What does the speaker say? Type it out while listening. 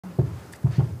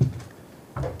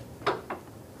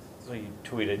So you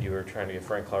tweeted you were trying to get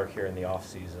Frank Clark here in the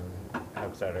offseason. How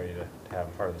excited are you to have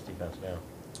him part of this defense now?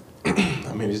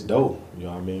 I mean, it's dope. You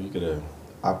know what I mean? You get an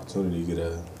opportunity, you get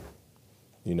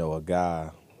a guy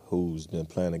who's been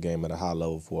playing the game at a high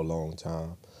level for a long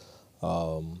time.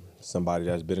 Somebody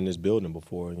that's been in this building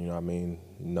before, you know what I mean,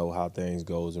 know how things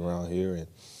goes around here.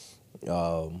 And,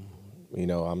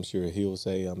 I'm sure he'll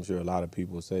say, I'm sure a lot of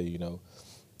people say,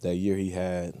 that year he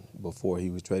had before he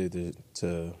was traded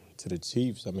to the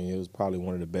Chiefs, I mean, it was probably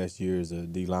one of the best years a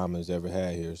D lineman's ever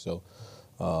had here. So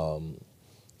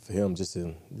for him, just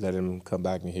to let him come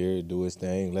back in here, do his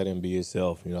thing, let him be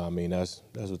himself, you know what I mean? That's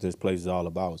what this place is all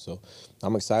about. So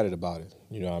I'm excited about it,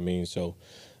 you know what I mean? So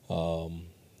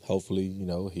hopefully,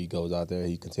 he goes out there,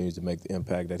 he continues to make the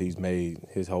impact that he's made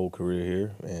his whole career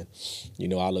here. And,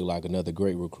 I look like another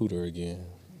great recruiter again.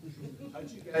 How did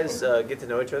you guys get to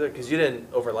know each other? Because you didn't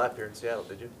overlap here in Seattle,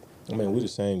 did you? I mean, we're the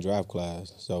same draft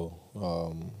class, so,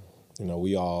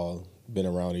 we all been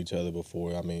around each other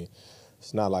before. I mean,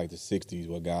 it's not like the 60s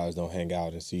where guys don't hang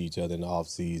out and see each other in the off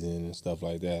season and stuff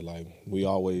like that. Like, we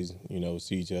always,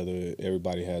 see each other.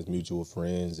 Everybody has mutual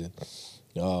friends, and,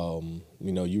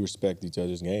 you respect each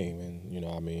other's game.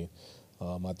 And,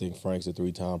 I think Frank's a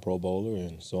 3-time Pro Bowler,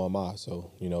 and so am I.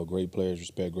 So, great players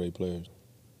respect great players.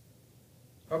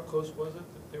 How close was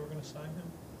it that they were going to sign him,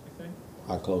 you think?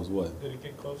 How close what? Did it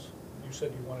get close? You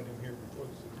said you wanted him here before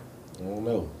the season. I don't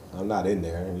know. I'm not in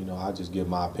there. I just give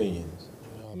my opinions.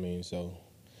 You know what I mean? So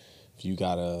if you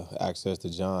got access to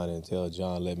John and tell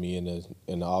John, let me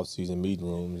in the off-season meeting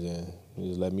rooms, and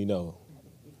just let me know.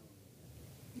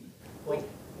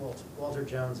 Walter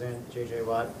Jones and J.J.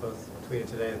 Watt both tweeted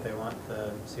today that they want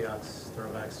the Seahawks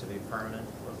throwbacks to be permanent.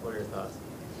 What are your thoughts?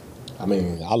 I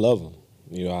mean, I love them.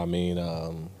 You know what I mean?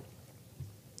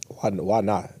 Why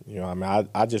not? You know what I mean?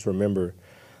 I just remember,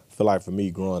 feel like for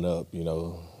me growing up,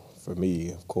 for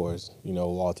me, of course,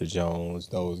 Walter Jones,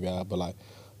 those guys. But, like,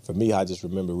 for me, I just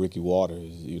remember Ricky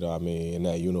Waters, you know what I mean, in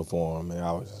that uniform. And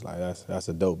I was just like, that's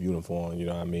a dope uniform, you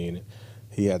know what I mean?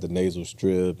 He had the nasal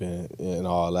strip and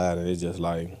all that. And it's just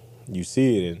like, you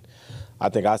see it. And I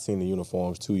think I seen the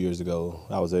uniforms 2 years ago.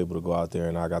 I was able to go out there,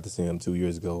 and I got to see them 2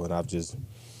 years ago. And I've just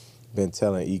been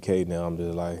telling EK now, I'm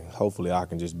just like, hopefully I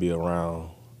can just be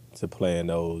around to play in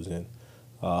those. And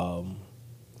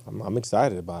I'm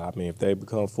excited about it. I mean, if they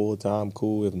become full-time,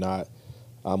 cool. If not,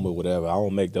 I'm with whatever. I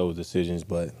don't make those decisions,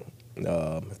 but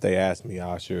if they ask me,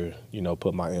 I'll sure,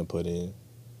 put my input in.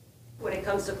 When it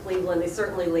comes to Cleveland, they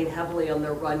certainly lean heavily on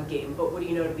their run game, but what do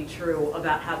you know to be true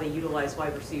about how they utilize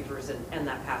wide receivers and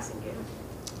that passing game?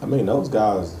 I mean, those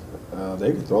guys,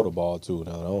 they can throw the ball too.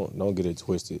 Now, don't get it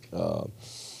twisted.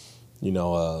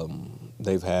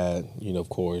 They've had, of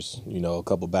course, a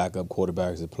couple backup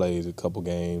quarterbacks that played a couple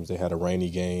games. They had a rainy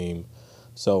game.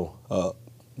 So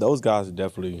those guys are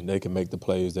definitely, they can make the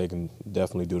plays. They can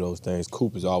definitely do those things.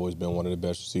 Coop has always been one of the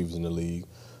best receivers in the league.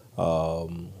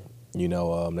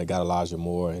 They got Elijah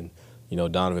Moore and,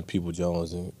 Donovan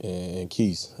Peoples-Jones and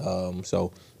Keese.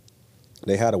 So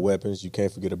they had the weapons. You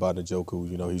can't forget about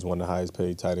Njoku. He's one of the highest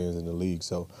paid tight ends in the league.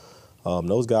 So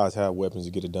those guys have weapons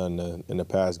to get it done in the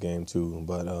pass game too.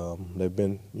 But they've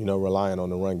been, relying on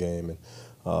the run game.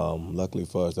 And luckily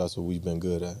for us, that's what we've been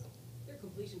good at. Their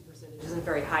completion percentage isn't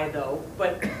very high, though.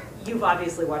 But you've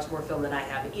obviously watched more film than I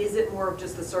have. Is it more of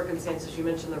just the circumstances? You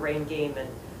mentioned the rain game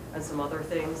and some other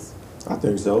things. I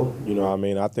think so.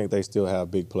 I think they still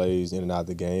have big plays in and out of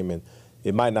the game. And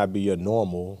it might not be your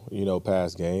normal,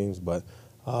 pass games, but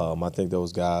I think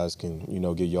those guys can,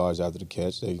 get yards after the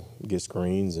catch. They get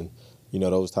screens and,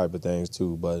 those type of things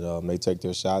too. But they take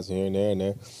their shots here and there, and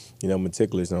they're,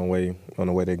 meticulous on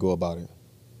the way they go about it.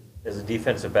 As a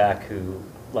defensive back who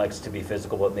likes to be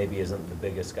physical but maybe isn't the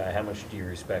biggest guy, how much do you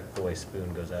respect the way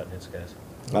Spoon goes out and hits guys?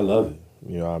 I love it.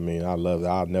 I love it.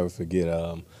 I'll never forget.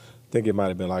 I think it might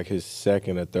have been like his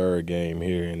second or third game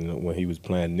here, and when he was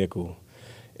playing nickel,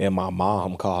 and my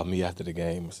mom called me after the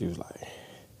game. She was like,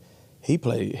 he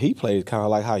played kind of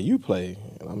like how you play.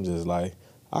 And I'm just like,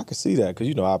 I could see that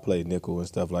because, I played nickel and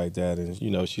stuff like that. And,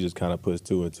 she just kind of puts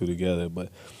two and two together. But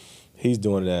he's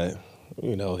doing that,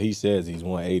 he says he's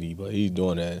 180, but he's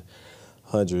doing that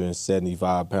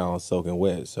 175 pounds soaking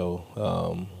wet.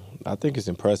 So I think it's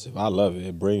impressive. I love it.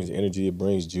 It brings energy. It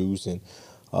brings juice. And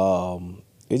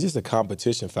it's just a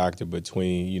competition factor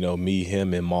between, me,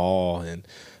 him, and Maul, and,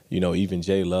 even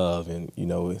Jay Love, and,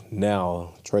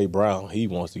 now Trey Brown, he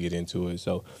wants to get into it.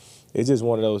 So it's just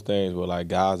one of those things where, like,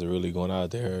 guys are really going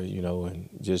out there, and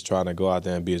just trying to go out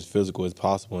there and be as physical as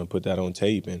possible and put that on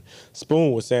tape. And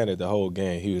Spoon was saying it the whole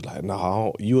game. He was like,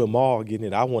 "No, you and Maul getting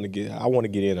it. I want to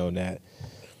get in on that."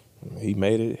 He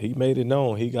made it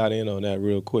known. He got in on that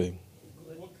real quick.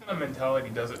 What kind kind of mentality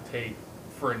does it take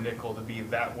for a nickel to be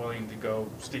that willing to go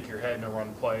stick your head in a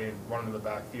run play and run into the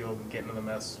backfield and get into the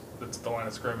mess that's the line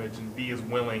of scrimmage and be as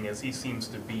willing as he seems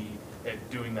to be at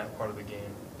doing that part of the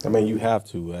game? I mean, you have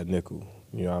to at nickel.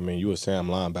 You know what I mean? You're a Sam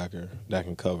linebacker that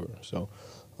can cover. So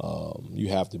you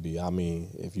have to be. I mean,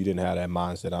 if you didn't have that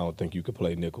mindset, I don't think you could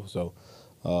play nickel. So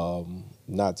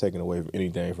not taking away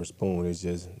anything from Spoon, it's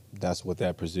just that's what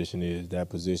that position is. That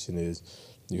position is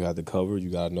you have to cover, you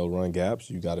got to know run gaps,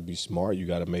 you got to be smart, you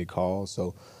got to make calls.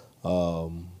 So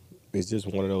it's just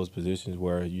one of those positions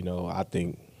where, you know, I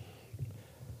think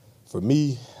for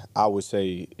me, I would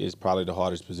say it's probably the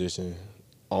hardest position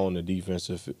on the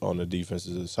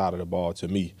defensive side of the ball to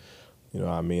me. You know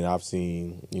what I mean? I've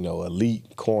seen, you know,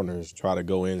 elite corners try to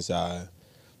go inside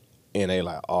and they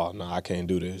like, oh, no, I can't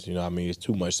do this. You know what I mean? It's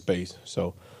too much space.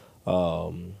 So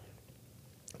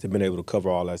to been able to cover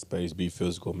all that space, be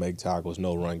physical, make tackles,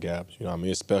 no run gaps, you know what I mean?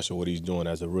 It's special what he's doing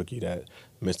as a rookie that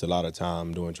missed a lot of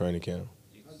time during training camp.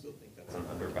 Do you still think that's an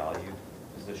undervalued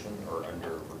position or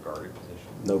under-regarded position?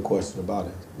 No question about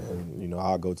it. And, you know,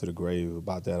 I'll go to the grave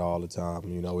about that all the time.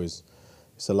 You know, it's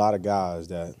a lot of guys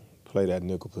that play that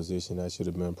nickel position that should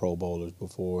have been Pro Bowlers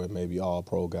before and maybe all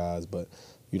pro guys, but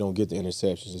you don't get the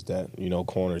interceptions that, you know,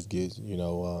 corners get. You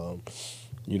know,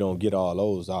 you don't get all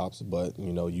those ops, but,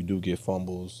 you know, you do get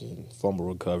fumbles and fumble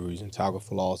recoveries and tackle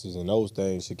for losses, and those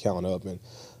things should count up. And,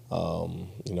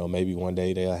 you know, maybe one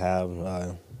day they'll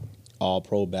have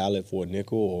all-pro ballot for a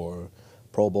nickel or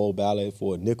Pro Bowl ballot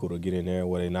for a nickel to get in there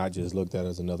where they're not just looked at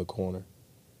as another corner.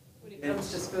 When it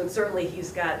comes to Spoon, certainly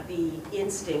he's got the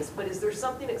instincts, but is there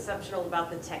something exceptional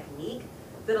about the technique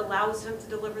that allows him to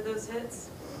deliver those hits?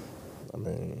 I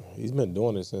mean, he's been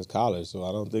doing it since college, so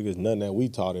I don't think it's nothing that we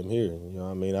taught him here. You know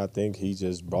what I mean? I think he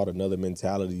just brought another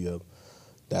mentality of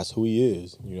that's who he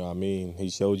is. You know what I mean? He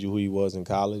showed you who he was in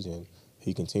college, and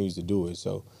he continues to do it.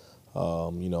 So,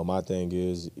 you know, my thing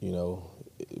is, you know,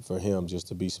 for him just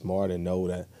to be smart and know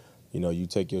that, you know, you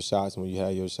take your shots when you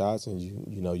have your shots, and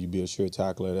you know, you be a sure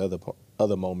tackler at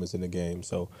other moments in the game.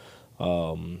 So,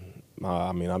 I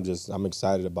mean, I'm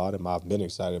excited about him. I've been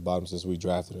excited about him since we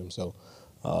drafted him. So,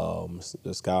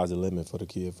 the sky's the limit for the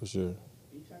kid for sure.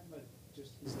 You talk about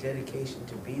just his dedication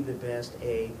to be the best,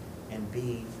 A, and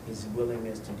B, his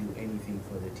willingness to do anything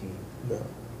for the team.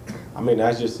 Yeah. I mean,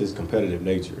 that's just his competitive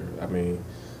nature. I mean,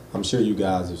 I'm sure you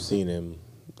guys have seen him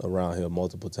around here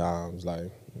multiple times.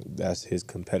 Like, that's his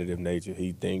competitive nature.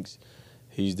 He thinks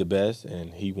he's the best,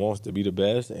 and he wants to be the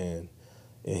best, and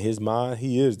in his mind,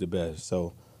 he is the best.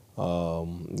 So,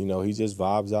 you know, he just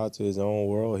vibes out to his own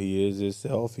world. He is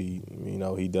himself. You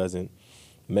know, he doesn't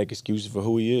make excuses for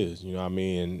who he is. You know what I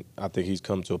mean? And I think he's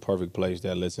come to a perfect place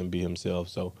that lets him be himself.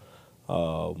 So,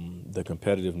 the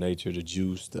competitive nature, the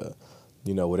juice,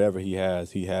 you know, whatever he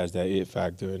has that it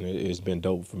factor, and it's been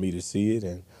dope for me to see it.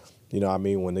 And, you know what I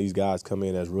mean, when these guys come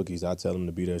in as rookies, I tell them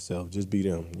to be themselves. Just be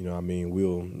them. You know what I mean?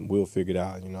 We'll figure it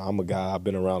out. You know, I'm a guy, I've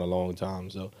been around a long time,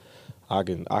 so I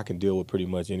can deal with pretty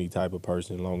much any type of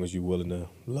person as long as you're willing to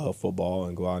love football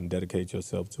and go out and dedicate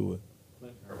yourself to it.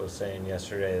 I was saying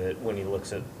yesterday that when he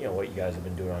looks at, you know, what you guys have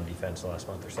been doing on defense the last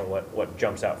month or so, what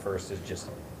jumps out first is just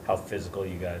how physical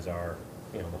you guys are,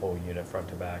 you know, the whole unit front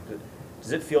to back.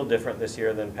 Does it feel different this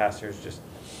year than past years, just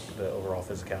the overall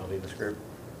physicality of this group?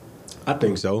 I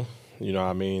think so. You know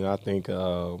what I mean? I think,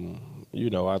 you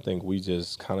know, I think we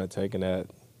just kind of taking that,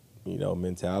 you know,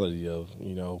 mentality of,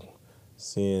 you know,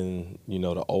 seeing, you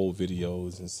know, the old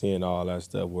videos and seeing all that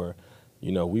stuff where,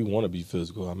 you know, we want to be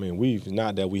physical. I mean,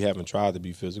 not that we haven't tried to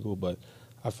be physical, but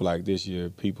I feel like this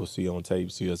year people see on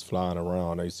tape, see us flying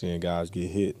around, they seeing guys get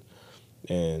hit.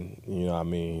 And, you know what I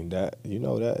mean, that, you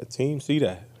know, that team see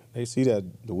that. They see that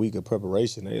the week of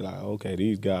preparation. They like, okay,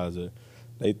 these guys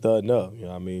they thudding up. You know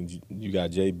what I mean? You got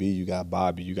JB, you got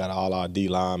Bobby, you got all our D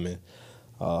linemen.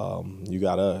 You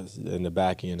got us in the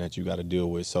back end that you got to deal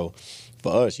with. So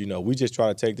for us, you know, we just try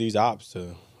to take these ops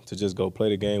to just go play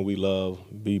the game we love,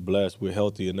 be blessed, we're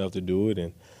healthy enough to do it.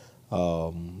 And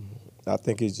I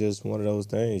think it's just one of those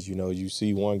things, you know, you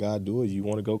see one guy do it, you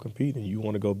want to go compete, and you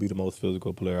want to go be the most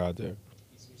physical player out there.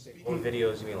 Old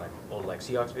videos, you mean like old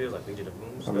Seahawks videos, like Legion of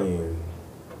Boom stuff?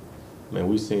 I mean,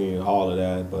 we seen all of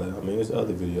that, but I mean, there's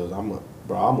other videos. I'm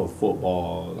a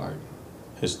football like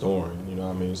historian, you know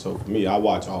what I mean? So for me, I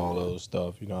watch all those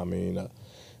stuff, you know what I mean?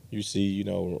 You see, you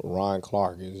know, Ryan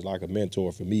Clark is like a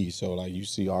mentor for me. So like you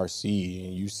see RC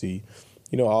and you see,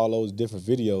 you know, all those different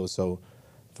videos. So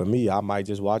for me, I might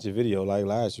just watch a video like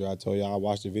last year. I told you I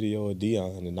watched a video of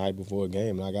Deion the night before a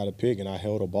game, and I got a pick and I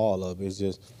held a ball up. It's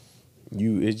just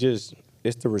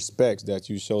it's the respects that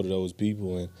you show to those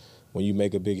people, and when you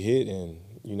make a big hit and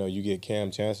you get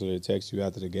Cam Chancellor to text you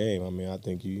after the game, I mean, I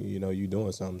think you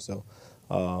doing something. So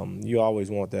you always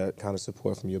want that kind of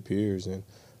support from your peers, and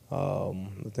I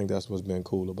think that's what's been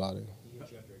cool about it. He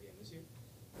hit you after a game this year?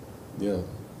 Yeah.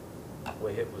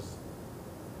 What hit was,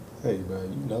 Hey, bro,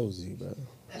 you nosy, bro.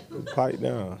 Pipe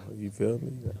down. You feel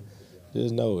me?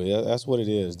 Just know that's what it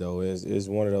is, though. It's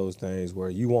one of those things where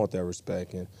you want that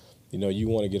respect, and you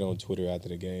want to get on Twitter after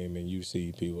the game and you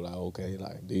see people like, okay,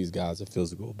 like these guys are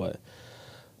physical, but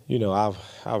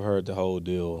I've heard the whole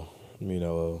deal.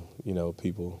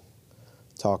 People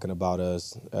talking about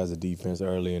us as a defense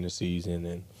early in the season,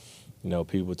 and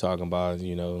people talking about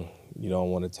you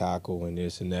don't want to tackle and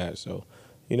this and that. So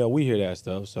we hear that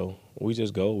stuff. So we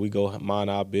go mind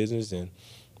our business, and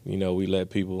we let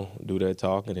people do their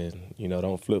talking, and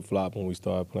don't flip flop when we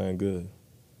start playing good.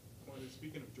 Well,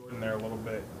 speaking of Jordan there a little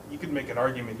bit, you could make an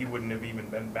argument he wouldn't have even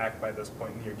been back by this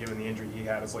point in the year, given the injury he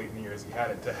had as late in the year as he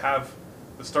had it. To have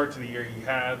the start to the year he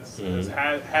has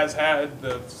had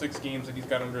the 6 games that he's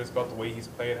got under his belt, the way he's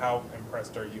played, how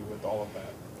impressed are you with all of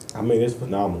that? I mean, it's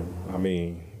phenomenal. I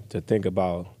mean, to think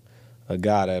about a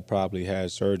guy that probably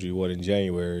had surgery, in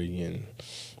January, and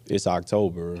it's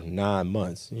October, 9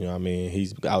 months.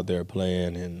 He's out there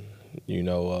playing, and,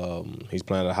 he's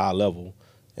playing at a high level.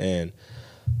 And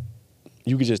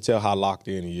you can just tell how locked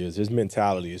in he is. His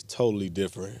mentality is totally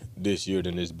different this year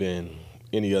than it's been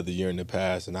any other year in the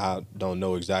past, and I don't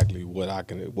know exactly what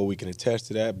we can attest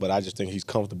to that, but I just think he's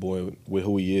comfortable with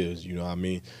who he is.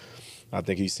 I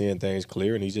think he's seeing things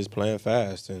clear, and he's just playing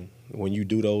fast. And when you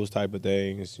do those type of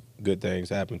things, good things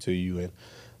happen to you. And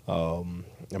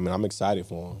I'm excited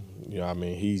for him.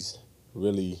 He's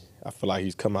really, I feel like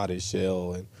he's come out of his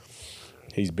shell, and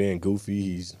he's being goofy.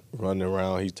 He's running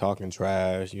around. He's talking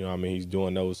trash. He's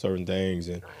doing those certain things,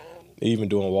 and even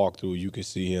doing walkthrough, you can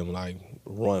see him like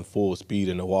run full speed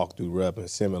in the walkthrough rep and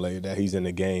simulate that he's in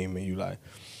the game, and you like,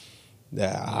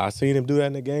 that I seen him do that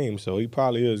in the game, so he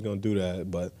probably is going to do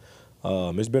that. But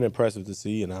it's been impressive to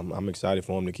see, and I'm excited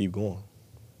for him to keep going.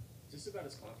 Is this about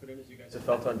as confident as you guys have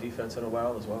felt on defense in a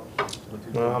while as well?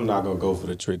 I'm not going to go for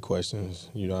the trick questions,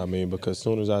 because as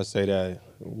soon as I say that,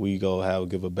 we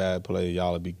give a bad play,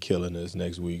 y'all will be killing us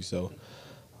next week. So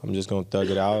I'm just going to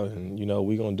thug it out, and,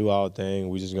 we're going to do our thing.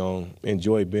 We're just going to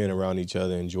enjoy being around each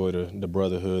other, enjoy the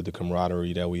brotherhood, the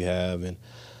camaraderie that we have, and,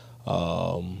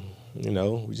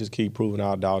 we just keep proving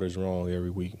our doubters wrong every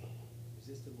week. Is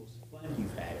this the most fun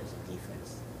you've had as a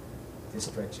defense, this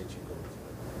stretch that you go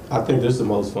through? I think this is the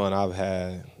most fun I've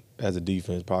had as a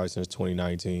defense probably since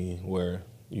 2019, where,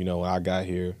 when I got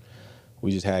here, we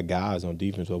just had guys on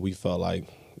defense where we felt like,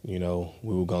 we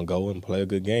were going to go and play a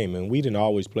good game. And we didn't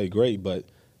always play great, but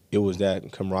it was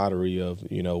that camaraderie of,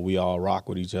 we all rock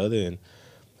with each other, and,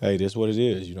 hey, this is what it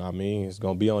is, It's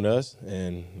going to be on us,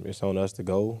 and it's on us to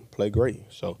go play great.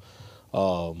 So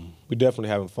we're definitely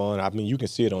having fun. You can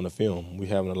see it on the film. We're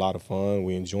having a lot of fun.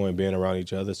 We're enjoying being around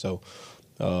each other. So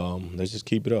let's just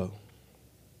keep it up.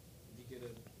 did you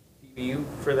get a PBU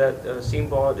for that seam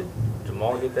ball? Did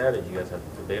Jamal get that? Did you guys have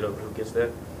a debate over who gets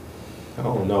that? I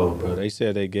don't know, bro. They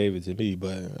said they gave it to me,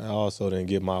 but I also didn't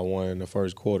get my one in the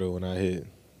first quarter when I hit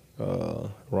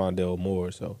Rondell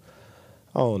Moore. So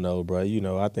I don't know, bro.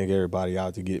 I think everybody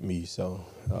out to get me. So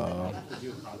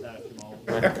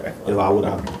if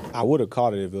I would have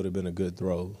caught it if it would have been a good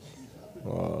throw.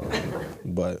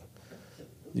 But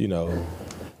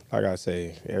like I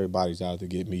say, everybody's out to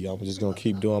get me. I'm just gonna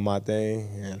keep doing my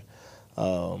thing,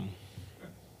 and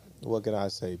what can I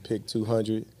say? Pick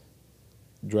 200,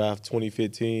 draft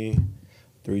 2015,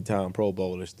 3-time Pro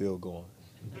Bowler, still going.